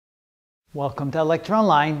Welcome to Lecture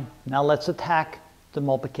Online. Now let's attack the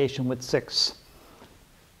multiplication with 6.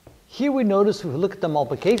 Here we notice, if we look at the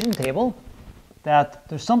multiplication table, that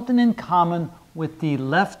there's something in common with the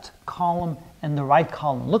left column and the right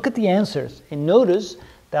column. Look at the answers and notice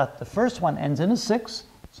that the first one ends in a 6,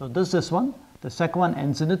 so does this one. The second one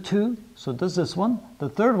ends in a 2, so does this one. The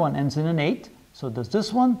third one ends in an 8, so does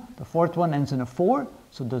this one. The fourth one ends in a 4,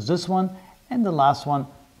 so does this one. And the last one,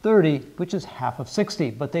 30, which is half of 60,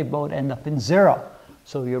 but they both end up in 0.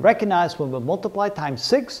 So you recognize when we multiply times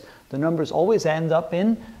 6, the numbers always end up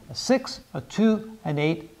in a 6, a 2, an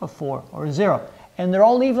 8, a 4, or a 0. And they're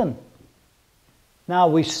all even. Now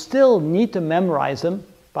we still need to memorize them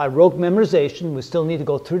by rote memorization. We still need to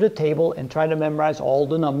go through the table and try to memorize all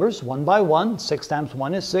the numbers one by one. 6 times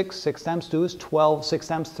 1 is 6, 6 times 2 is 12, 6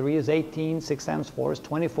 times 3 is 18, 6 times 4 is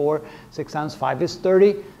 24, 6 times 5 is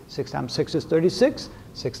 30, 6 times 6 is 36,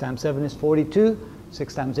 6 times 7 is 42,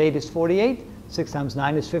 6 times 8 is 48, 6 times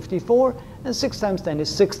 9 is 54, and 6 times 10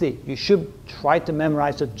 is 60. You should try to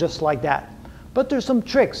memorize it just like that. But there's some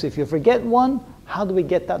tricks. If you forget one, how do we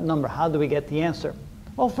get that number? How do we get the answer?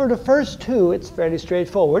 Well, for the first two, it's fairly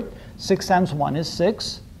straightforward. 6 times 1 is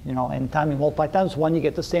 6. Anytime you multiply times 1, you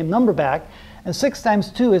get the same number back. And 6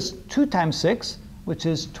 times 2 is 2 times 6, which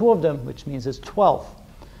is 2 of them, which means it's 12.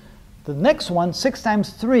 The next one, 6 times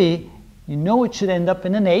 3, you know it should end up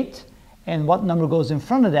in an 8. And what number goes in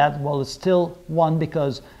front of that? Well, it's still 1,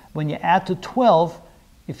 because when you add to 12,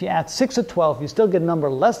 if you add 6 to 12, you still get a number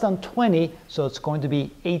less than 20, so it's going to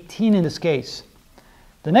be 18 in this case.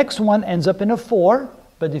 The next one ends up in a 4,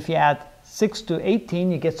 but if you add 6 to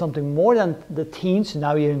 18, you get something more than the teens.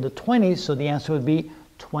 Now you're in the 20s, so the answer would be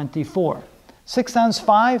 24. 6 times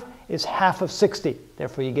 5 is half of 60,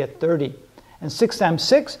 therefore you get 30. And 6 times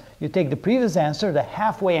 6, you take the previous answer, the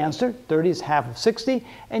halfway answer, 30 is half of 60,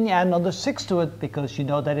 and you add another 6 to it because you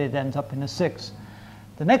know that it ends up in a 6.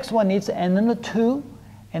 The next one needs to end in a 2,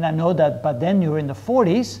 and I know that by then you're in the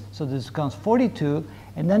 40s, so this becomes 42,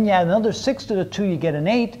 and then you add another 6 to the 2, you get an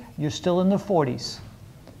 8, you're still in the 40s.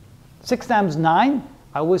 6 times 9,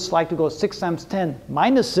 I always like to go 6 times 10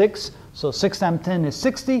 minus 6, so 6 times 10 is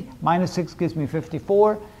 60, minus 6 gives me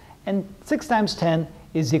 54, and 6 times 10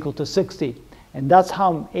 is equal to 60. And that's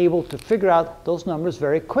how I'm able to figure out those numbers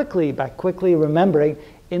very quickly, by quickly remembering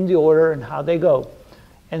in the order and how they go.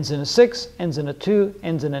 Ends in a 6, ends in a 2,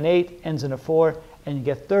 ends in an 8, ends in a 4, and you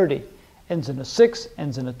get 30. Ends in a 6,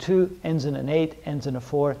 ends in a 2, ends in an 8, ends in a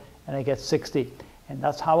 4, and I get 60. And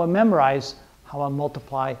that's how I memorize, how I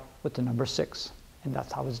multiply with the number 6. And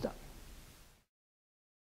that's how it's done.